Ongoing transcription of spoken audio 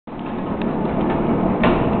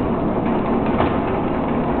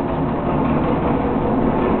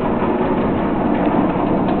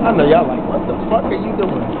y'all like, what the fuck are you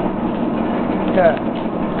doing? Yeah,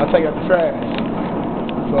 I take out the trash.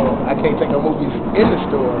 So I can't take no movies in the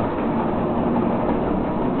store.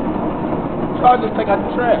 So I'll just take out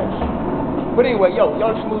the trash. But anyway, yo,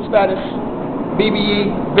 Smooth Status,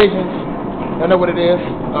 BBE, Visions, y'all know what it is.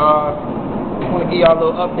 Just want to give y'all a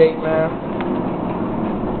little update, man.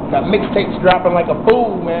 Got mixtapes dropping like a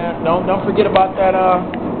fool, man. Don't forget about that.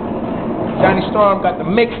 Johnny Storm got the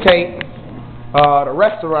mixtape, the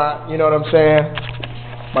Resturaunt. You know what I'm saying?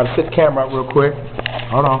 About to set the camera up real quick.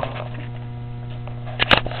 Hold on.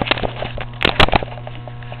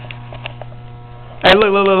 Hey,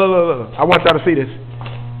 look. I want y'all to see this.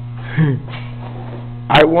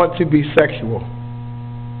 I want to be sexual.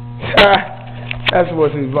 That's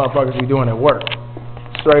what these motherfuckers be doing at work.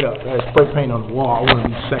 Straight up. There's spray paint on the wall. I want to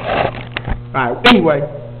be sexual. Alright, anyway.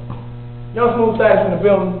 Young Smooth Status in the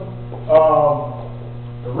building.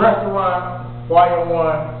 The Resturaunt, Volume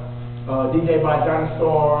 1, DJ by Johnny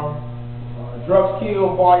Storm. Drugs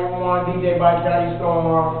Kill, Volume 1, DJ by Johnny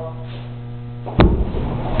Storm.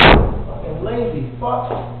 Fucking lazy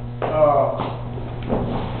fuck.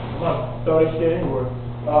 Throw this shit anywhere.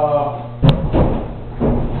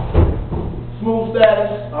 Smooth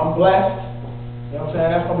Status, I'm blessed. You know what I'm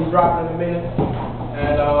saying? That's gonna be dropping in a minute.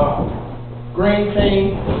 And BBEGreenTeam,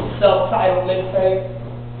 self-titled mixtape.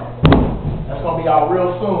 That's gonna be out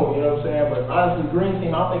real soon, you know what I'm saying? But honestly,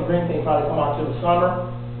 BBEGreenTeam, I don't think BBEGreenTeam probably come out till the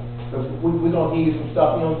summer. Because we're gonna give you some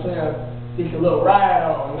stuff, you know what I'm saying? Get your little ride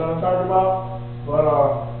on, you know what I'm talking about? But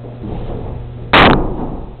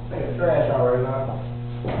taking the trash out right now.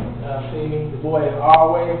 See, the boy is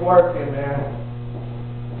always working, man.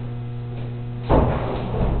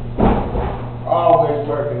 Always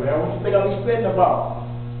working, man. What you think I'll be spitting about?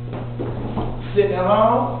 Sitting at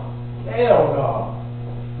home? Hell no.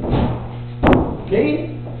 Me?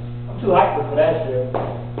 I'm too hyper for that shit.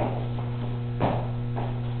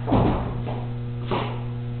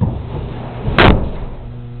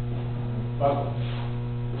 Fuck,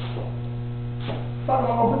 I'm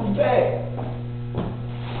gonna put this bag.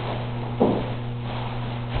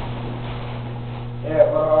 Yeah,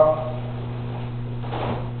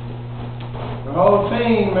 the whole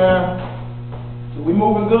team, man. So we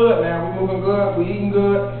moving good, man. We moving good. We eating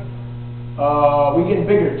good. We getting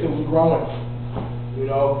bigger too. We growing. You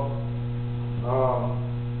know. I'll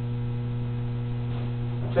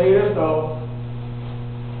tell you this though.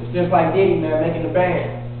 It's just like Diddy, man, making the band.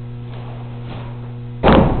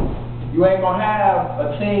 You ain't gonna have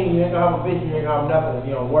a team. You ain't gonna have a vision. You ain't gonna have nothing if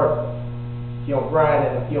you don't work. If you don't grind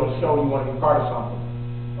and if you don't show you want to be part of something.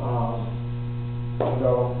 You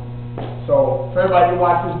know. So, for everybody who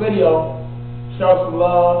watch this video, show some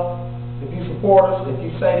love. If you support us, if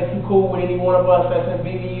you say that you're cool with any one of us that's in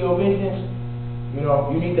BBE or Visions, you know,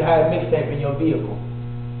 you need to have a mixtape in your vehicle.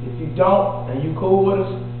 If you don't, and you cool with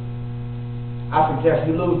us, I suggest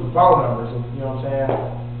you lose the phone numbers, you know what I'm saying?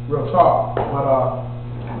 Real talk. But,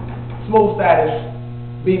 Smooth Status,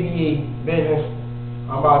 BBE, Visions,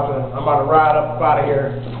 I'm about to ride up out of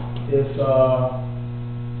here. It's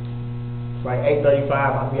like 8:35,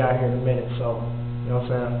 I'll be out here in a minute, so, you know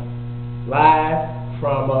what I'm saying? Live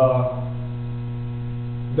from,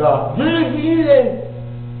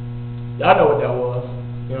 y'all know what that was,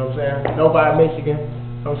 you know what I'm saying? Nobody Michigan,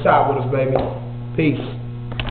 come shop with us, baby. Peace.